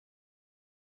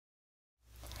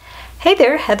Hey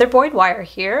there, Heather Boyd Wire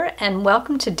here, and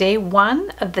welcome to day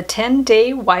 1 of the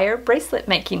 10-day wire bracelet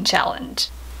making challenge.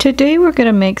 Today we're going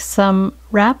to make some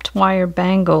wrapped wire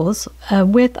bangles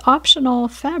with optional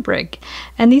fabric,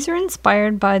 and these are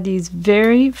inspired by these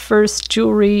very first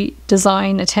jewelry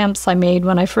design attempts I made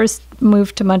when I first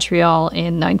moved to Montreal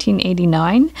in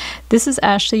 1989. This is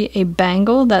actually a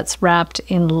bangle that's wrapped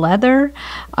in leather.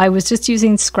 I was just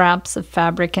using scraps of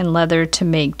fabric and leather to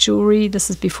make jewelry. This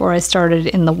is before I started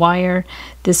in the wire.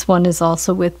 This one is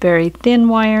also with very thin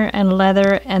wire and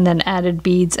leather and then added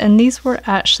beads, and these were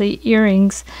actually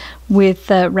earrings with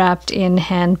wrapped in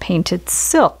hand-painted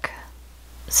silk.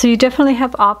 So you definitely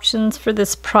have options for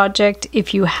this project.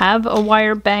 If you have a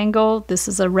wire bangle, this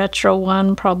is a retro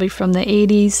one, probably from the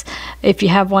 80s. If you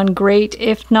have one, great.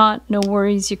 If not, no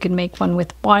worries, you can make one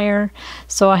with wire.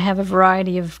 So I have a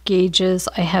variety of gauges.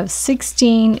 I have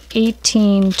 16,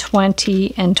 18,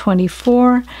 20, and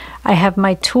 24. I have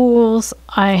my tools.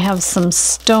 I have some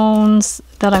stones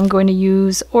that I'm going to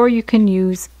use, or you can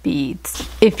use beads.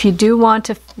 If you do want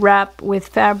to wrap with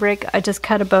fabric, I just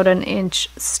cut about an inch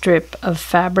strip of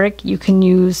fabric. You can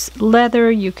use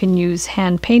leather, you can use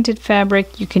hand-painted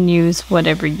fabric, you can use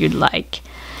whatever you like.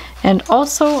 And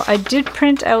also, I did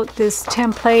print out this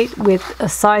template with a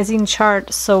sizing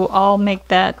chart, so I'll make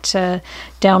that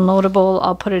downloadable.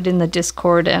 I'll put it in the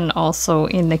Discord and also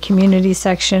in the community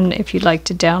section if you'd like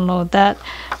to download that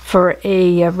for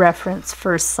a reference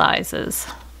for sizes.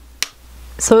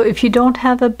 So if you don't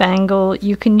have a bangle,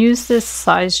 you can use this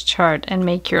size chart and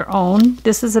make your own.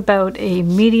 This is about a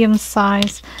medium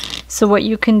size. So what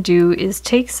you can do is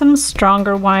take some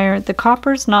stronger wire. The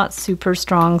copper is not super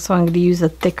strong, so I'm going to use a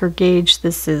thicker gauge.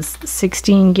 This is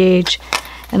 16 gauge.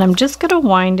 And I'm just going to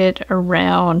wind it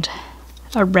around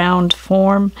a round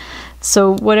form.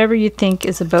 So whatever you think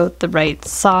is about the right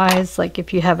size, like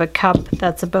if you have a cup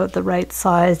that's about the right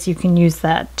size, you can use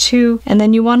that too. And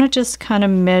then you want to just kind of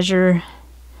measure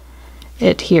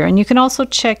it here, and you can also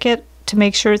check it to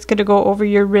make sure it's going to go over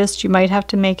your wrist. You might have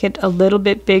to make it a little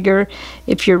bit bigger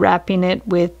if you're wrapping it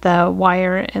with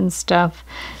wire and stuff.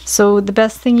 So the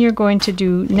best thing you're going to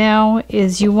do now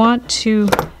is you want to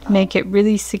make it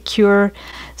really secure,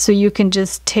 so you can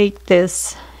just take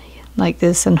this like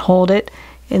this and hold it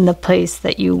in the place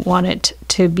that you want it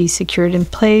to be secured in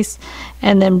place,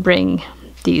 and then bring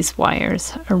these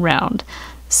wires around.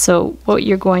 So what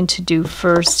you're going to do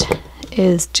first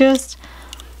is just,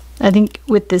 I think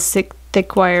with this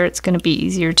thick wire it's going to be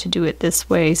easier to do it this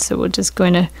way, so we're just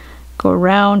going to go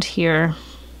around here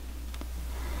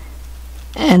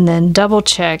and then double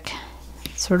check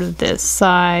sort of this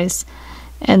size,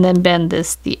 and then bend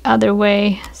this the other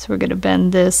way. So we're going to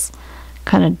bend this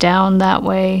kind of down that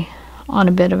way on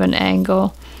a bit of an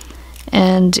angle.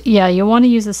 And yeah, you want to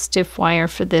use a stiff wire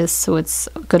for this so it's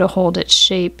going to hold its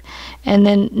shape. And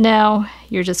then now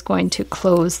you're just going to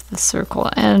close the circle,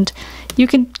 and you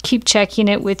can keep checking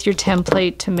it with your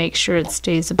template to make sure it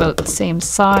stays about the same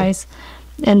size.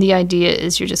 And the idea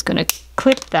is you're just going to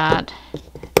clip that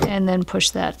and then push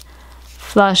that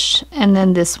flush. And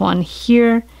then this one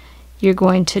here, you're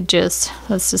going to just,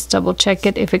 let's just double check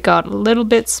it. If it got a little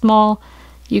bit small,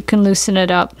 you can loosen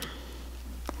it up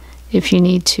if you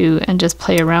need to and just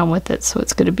play around with it so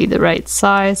it's going to be the right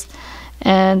size.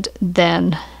 And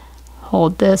then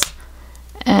hold this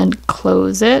and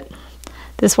close it.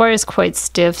 This wire is quite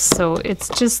stiff, so it's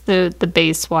just the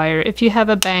base wire. If you have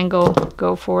a bangle,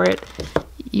 go for it.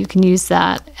 You can use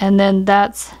that. And then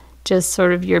that's just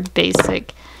sort of your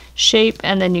basic shape,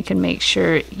 and then you can make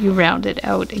sure you round it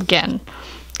out again.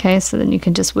 Okay, so then you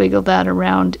can just wiggle that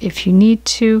around if you need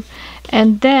to.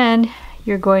 And then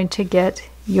you're going to get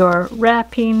your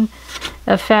wrapping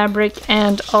of fabric,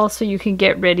 and also you can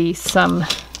get ready some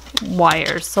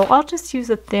wires. So I'll just use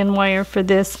a thin wire for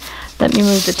this. Let me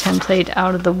move the template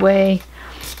out of the way,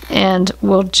 and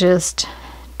we'll just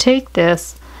take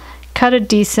this, cut a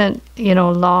decent,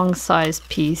 long size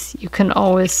piece. You can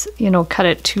always, cut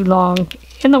it too long.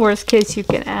 In the worst case, you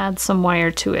can add some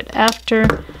wire to it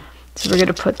after. So we're going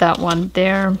to put that one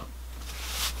there.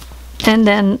 And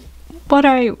then what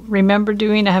I remember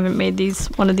doing, I haven't made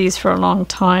one of these for a long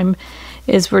time,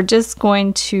 is we're just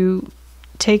going to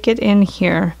take it in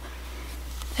here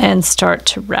and start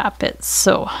to wrap it.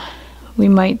 So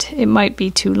it might be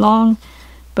too long,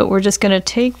 but we're just going to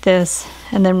take this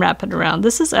and then wrap it around.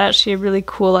 This is actually a really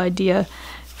cool idea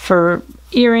for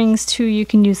earrings too. You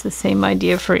can use the same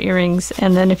idea for earrings,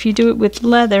 and then if you do it with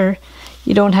leather,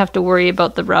 you don't have to worry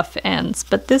about the rough ends.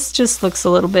 But this just looks a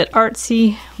little bit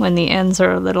artsy when the ends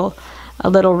are a little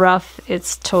rough.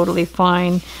 It's totally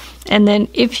fine. And then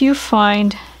if you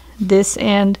find this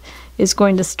end is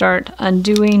going to start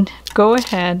undoing, go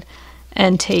ahead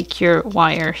and take your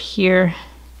wire here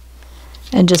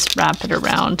and just wrap it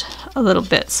around a little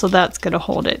bit. So that's going to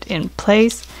hold it in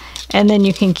place. And then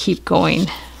you can keep going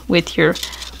with your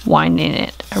winding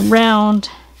it around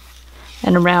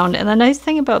and around. And the nice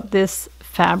thing about this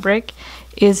fabric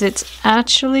is it's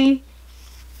actually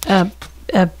a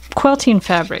quilting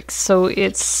fabric. So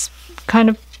it's kind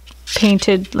of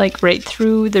painted like right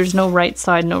through. There's no right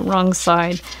side, no wrong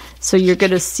side. So you're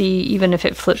going to see, even if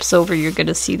it flips over, you're going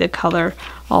to see the color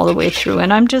all the way through.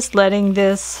 And I'm just letting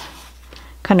this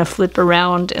kind of flip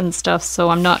around and stuff, so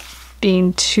I'm not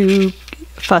being too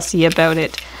fussy about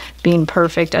it being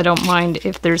perfect. I don't mind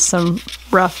if there's some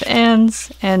rough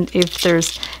ends, and if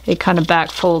it kind of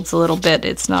back folds a little bit,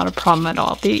 it's not a problem at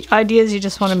all. The idea is you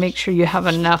just want to make sure you have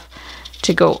enough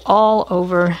to go all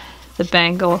over the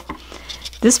bangle.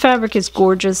 This fabric is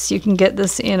gorgeous. You can get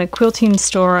this in a quilting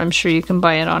store. I'm sure you can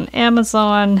buy it on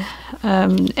Amazon.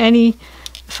 Any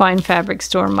fine fabric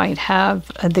store might have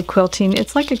the quilting.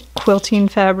 It's like a quilting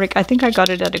fabric. I think I got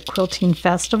it at a quilting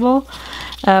festival,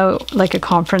 like a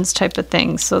conference type of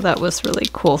thing. So that was really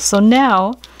cool. So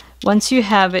now, once you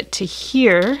have it to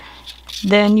here,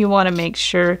 then you want to make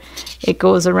sure it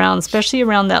goes around, especially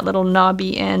around that little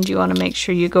knobby end. You want to make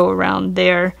sure you go around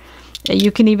there.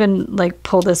 You can even like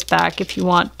pull this back if you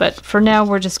want, but for now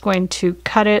we're just going to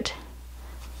cut it.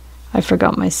 I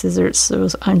forgot my scissors, so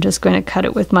I'm just going to cut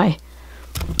it with my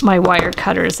wire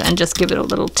cutters and just give it a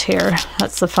little tear.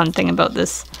 That's the fun thing about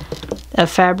this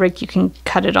fabric. You can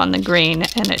cut it on the grain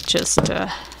and it just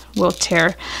will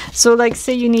tear. So like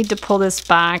say you need to pull this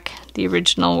back, the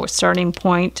original starting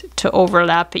point, to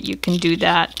overlap it, you can do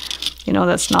that. You know,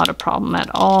 that's not a problem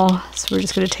at all. So we're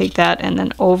just going to take that and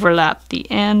then overlap the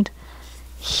end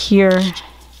here.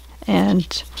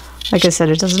 And like I said,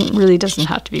 it really doesn't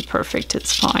have to be perfect.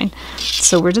 It's fine.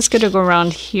 So we're just going to go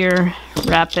around here,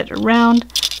 wrap it around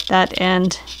that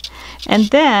end. And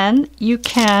then you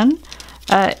can,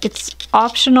 it's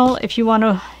optional if you want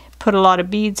to put a lot of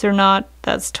beads or not.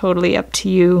 That's totally up to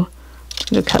you.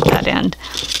 I'm going to cut that end.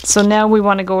 So now we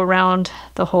want to go around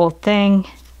the whole thing.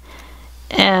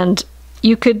 And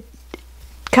you could,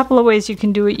 a couple of ways you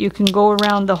can do it. You can go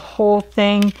around the whole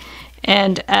thing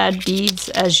and add beads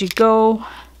as you go.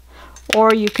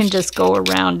 Or you can just go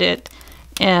around it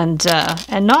and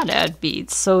not add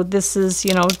beads. So this is,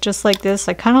 you know, just like this.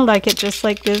 I kind of like it just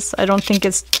like this. I don't think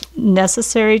it's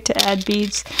necessary to add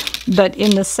beads, but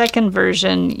in the second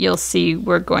version, you'll see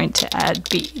we're going to add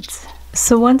beads.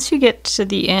 So once you get to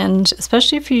the end,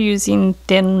 especially if you're using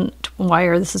thin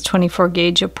wire, this is 24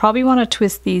 gauge, you'll probably want to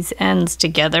twist these ends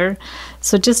together.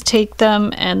 So just take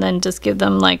them and then just give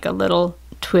them like a little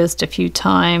twist a few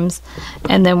times,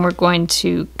 and then we're going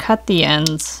to cut the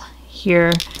ends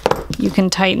here. You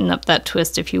can tighten up that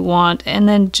twist if you want, and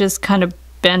then just kind of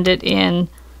bend it in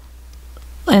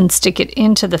and stick it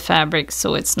into the fabric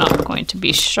so it's not going to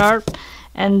be sharp.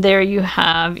 And there you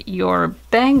have your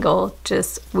bangle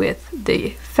just with the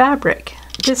fabric.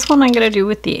 This one I'm going to do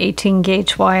with the 18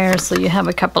 gauge wire, so you have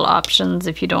a couple options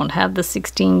if you don't have the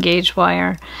 16 gauge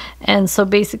wire. And so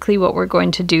basically what we're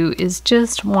going to do is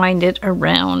just wind it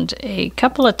around a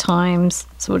couple of times.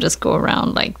 So we'll just go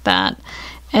around like that.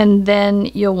 And then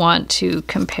you'll want to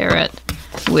compare it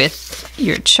with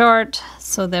your chart.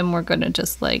 So then we're going to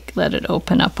just like let it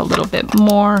open up a little bit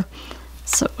more.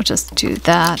 So we'll just do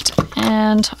that.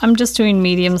 And I'm just doing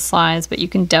medium size, but you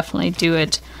can definitely do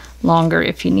it longer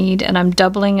if you need. And I'm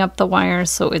doubling up the wire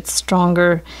so it's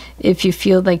stronger. If you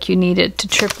feel like you need it to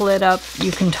triple it up,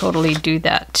 you can totally do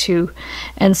that too.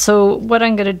 And so what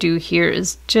I'm going to do here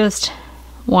is just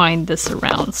wind this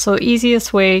around. So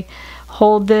easiest way,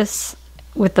 hold this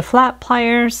with the flat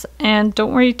pliers and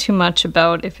don't worry too much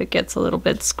about if it gets a little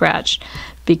bit scratched,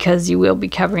 because you will be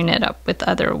covering it up with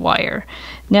other wire.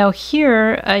 Now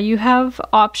here you have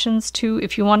options too.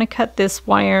 If you want to cut this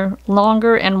wire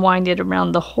longer and wind it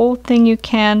around the whole thing, you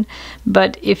can,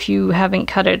 but if you haven't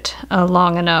cut it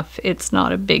long enough, it's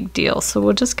not a big deal. So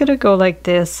we're just gonna go like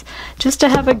this just to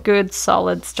have a good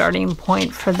solid starting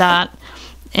point for that.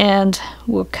 And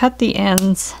we'll cut the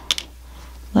ends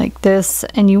like this,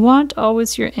 and you want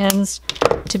always your ends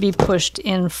to be pushed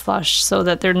in flush so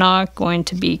that they're not going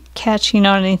to be catching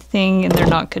on anything and they're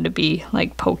not going to be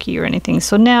like pokey or anything.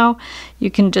 So now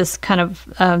you can just kind of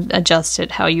adjust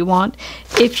it how you want.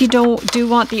 If you do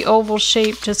want the oval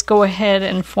shape, just go ahead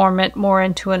and form it more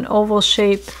into an oval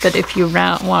shape, but if you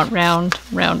want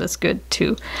round is good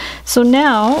too. So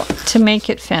now to make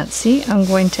it fancy, I'm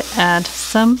going to add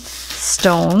some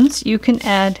stones. You can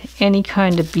add any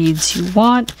kind of beads you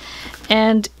want,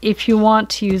 And if you want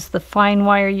to use the fine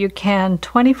wire, you can.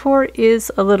 24 is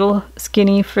a little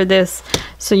skinny for this,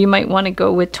 so you might want to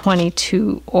go with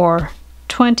 22 or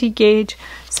 20 gauge.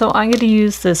 So I'm going to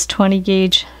use this 20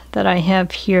 gauge that I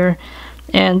have here.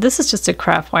 And this is just a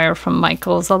craft wire from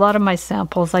Michaels. A lot of my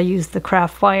samples I use the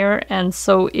craft wire, and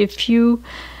so if you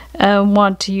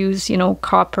want to use, you know,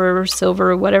 copper or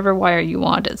silver or whatever wire you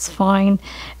want, it's fine.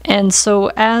 And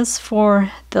so as for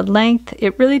the length,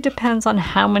 it really depends on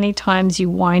how many times you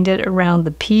wind it around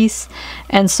the piece.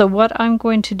 And so what I'm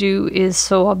going to do is,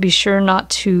 so I'll be sure not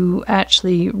to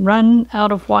actually run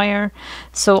out of wire,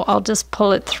 so I'll just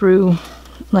pull it through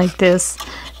like this,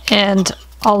 and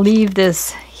I'll leave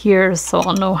this here so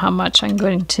I'll know how much I'm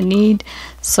going to need.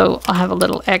 So I'll have a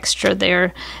little extra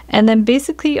there. And then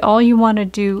basically all you want to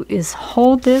do is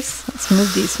hold this. Let's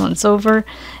move these ones over,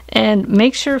 and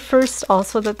make sure first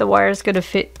also that the wire is going to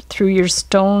fit through your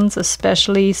stones,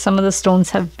 especially some of the stones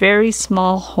have very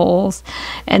small holes.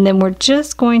 And then we're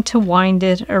just going to wind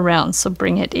it around. So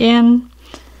bring it in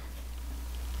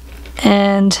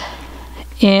and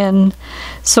in.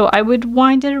 So I would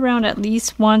wind it around at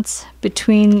least once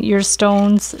between your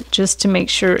stones just to make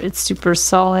sure it's super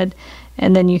solid,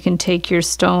 and then you can take your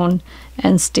stone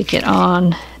and stick it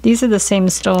on. These are the same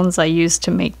stones I used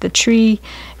to make the tree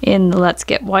in the Let's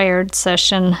Get Wired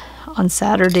session on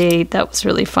Saturday. That was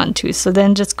really fun too. So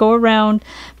then just go around,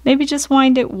 maybe just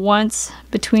wind it once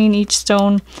between each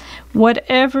stone,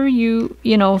 whatever you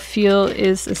know feel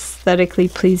is aesthetically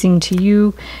pleasing to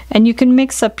you. And you can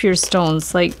mix up your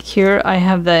stones. Like here I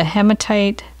have the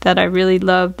hematite that I really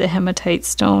love, the hematite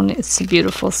stone. It's a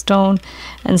beautiful stone,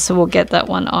 and so we'll get that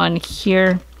one on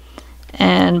here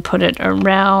and put it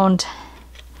around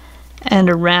and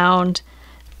around.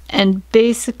 And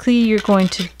basically you're going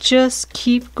to just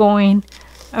keep going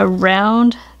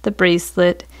around the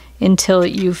bracelet until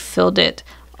you've filled it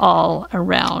all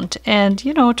around. And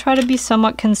you know, try to be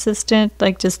somewhat consistent,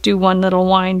 like just do one little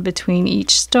wind between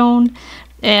each stone,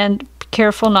 and be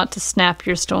careful not to snap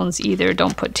your stones either.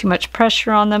 Don't put too much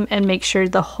pressure on them, and make sure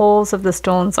the holes of the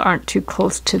stones aren't too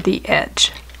close to the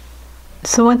edge.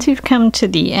 So once you've come to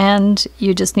the end,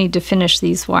 you just need to finish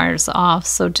these wires off.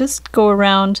 So just go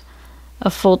around a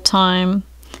full time,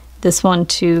 this one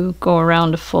too, go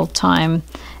around a full time,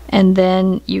 and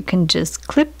then you can just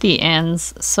clip the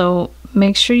ends. So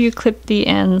make sure you clip the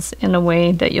ends in a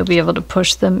way that you'll be able to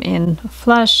push them in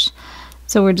flush.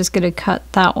 So we're just going to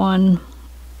cut that one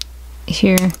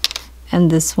here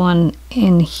and this one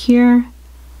in here,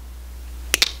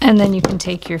 and then you can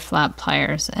take your flat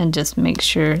pliers and just make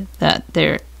sure that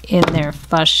they're in there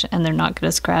flush and they're not going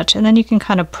to scratch. And then you can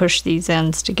kind of push these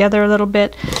ends together a little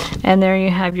bit, and there you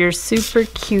have your super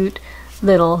cute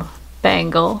little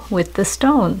bangle with the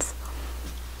stones.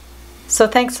 So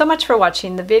thanks so much for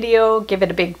watching the video. Give it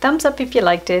a big thumbs up if you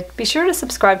liked it. Be sure to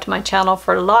subscribe to my channel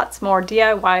for lots more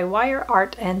DIY wire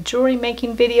art and jewelry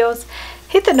making videos.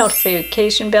 Hit the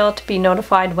notification bell to be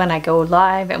notified when I go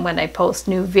live and when I post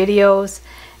new videos.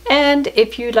 And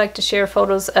if you'd like to share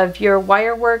photos of your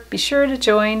wire work, be sure to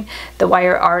join the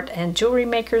Wire Art and Jewelry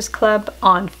Makers Club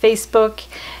on Facebook.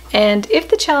 And if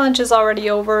the challenge is already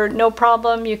over, no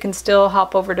problem. You can still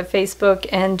hop over to Facebook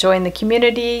and join the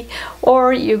community.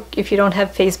 Or if you don't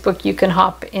have Facebook, you can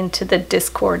hop into the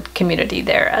Discord community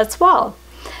there as well.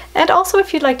 And also,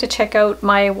 if you'd like to check out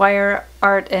my wire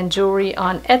art and jewelry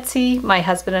on Etsy, my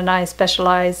husband and I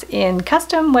specialize in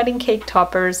custom wedding cake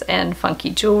toppers and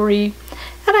funky jewelry.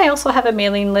 And I also have a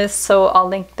mailing list, so I'll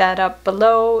link that up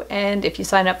below. And if you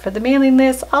sign up for the mailing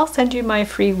list, I'll send you my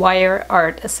free Wire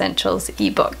Art Essentials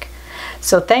ebook.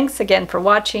 So thanks again for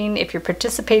watching. If you're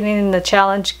participating in the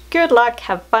challenge, good luck,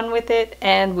 have fun with it,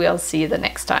 and we'll see you the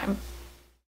next time.